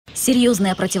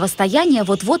Серьезное противостояние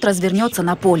вот-вот развернется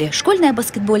на поле. Школьная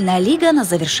баскетбольная лига на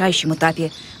завершающем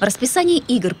этапе. В расписании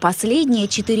игр последние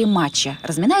 4 матча.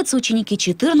 Разминаются ученики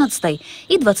 14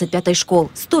 и 25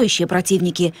 школ. Стоящие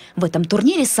противники. В этом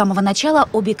турнире с самого начала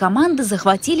обе команды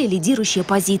захватили лидирующие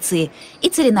позиции и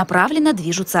целенаправленно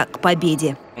движутся к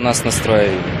победе. У нас настрой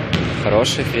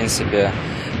хороший, в принципе.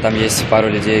 Там есть пару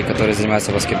людей, которые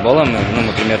занимаются баскетболом.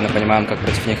 Мы примерно понимаем, как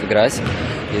против них играть.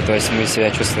 И то есть мы себя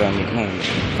чувствуем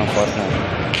комфортно.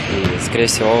 И, скорее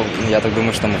всего, я так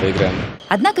думаю, что мы выиграем.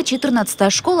 Однако 14-я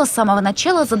школа с самого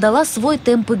начала задала свой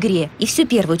темп игре. И всю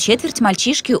первую четверть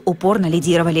мальчишки упорно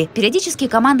лидировали. Периодически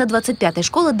команда 25-й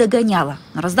школы догоняла.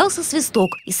 Но раздался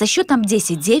свисток. И со счетом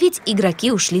 10-9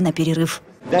 игроки ушли на перерыв.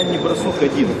 Дай мне бросок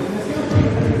один.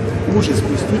 Уже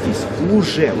спуститесь,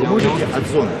 уже. Вы можете от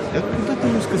зоны. Куда-то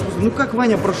узко спустить. Ну как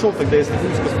Ваня прошел тогда, если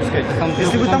узко спускать?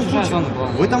 Если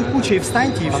вы там куча и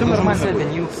встаньте, и все нормально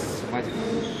будет.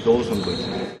 Должен быть.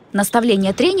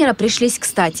 Наставления тренера пришлись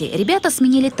кстати. Ребята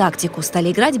сменили тактику,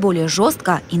 стали играть более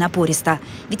жестко и напористо.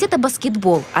 Ведь это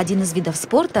баскетбол – один из видов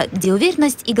спорта, где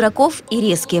уверенность игроков и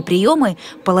резкие приемы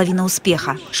 – половина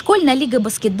успеха. Школьная лига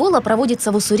баскетбола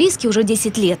проводится в Уссурийске уже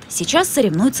 10 лет. Сейчас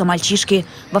соревнуются мальчишки.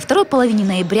 Во второй половине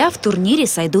ноября в турнире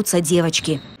сойдутся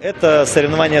девочки. Это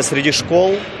соревнования среди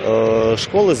школ.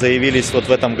 Школы заявились вот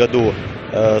в этом году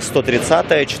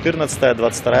 130-я, 14-я,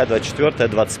 22-я, 24-я,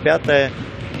 25-я.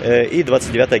 И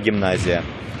 29-я гимназия.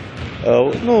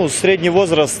 Средний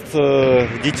возраст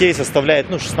детей составляет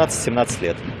 16-17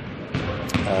 лет.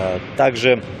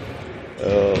 Также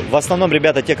в основном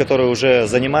ребята, те, которые уже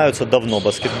занимаются давно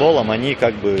баскетболом, они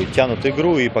как бы тянут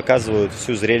игру и показывают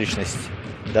всю зрелищность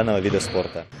данного вида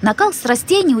спорта. Накал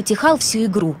страстей не утихал всю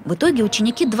игру. В итоге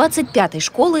ученики 25-й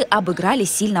школы обыграли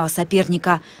сильного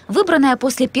соперника. Выбранная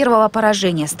после первого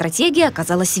поражения стратегия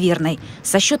оказалась верной.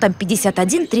 Со счетом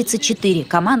 51-34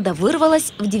 команда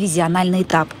вырвалась в дивизиональный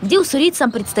этап, где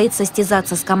уссурийцам предстоит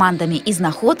состязаться с командами из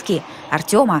Находки,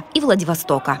 Артема и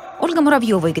Владивостока. Ольга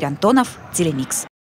Муравьева, Игорь Антонов, Телемикс.